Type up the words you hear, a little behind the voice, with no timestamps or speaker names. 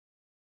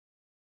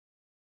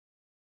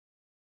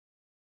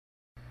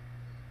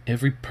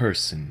Every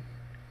person,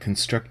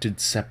 constructed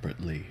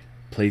separately,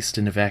 placed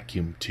in a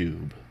vacuum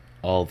tube,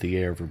 all the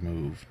air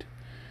removed.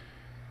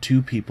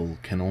 Two people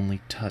can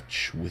only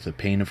touch with a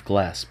pane of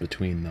glass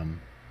between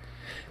them.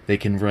 They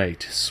can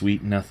write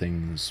sweet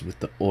nothings with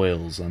the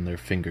oils on their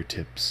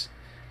fingertips.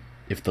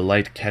 If the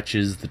light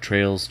catches the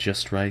trails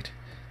just right,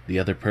 the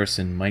other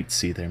person might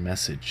see their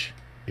message,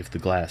 if the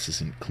glass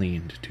isn't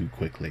cleaned too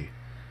quickly.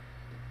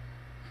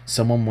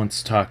 Someone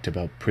once talked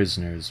about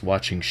prisoners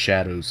watching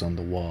shadows on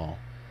the wall.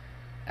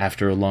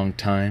 After a long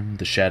time,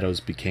 the shadows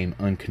became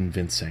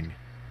unconvincing.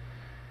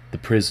 The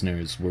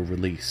prisoners were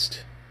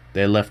released.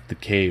 They left the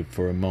cave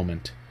for a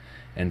moment,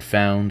 and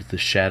found the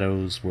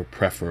shadows were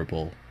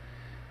preferable.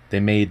 They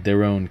made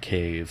their own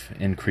cave,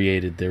 and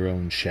created their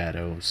own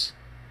shadows.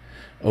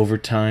 Over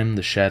time,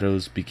 the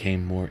shadows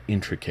became more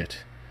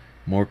intricate,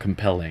 more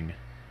compelling,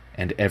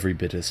 and every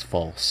bit as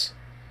false.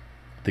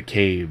 The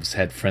caves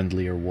had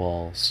friendlier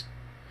walls.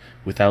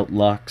 Without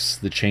locks,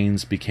 the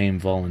chains became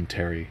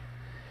voluntary.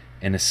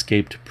 An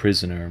escaped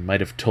prisoner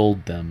might have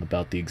told them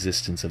about the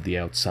existence of the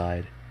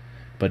outside,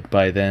 but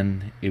by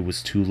then it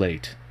was too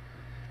late,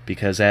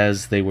 because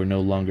as they were no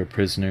longer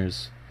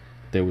prisoners,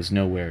 there was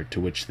nowhere to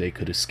which they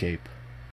could escape.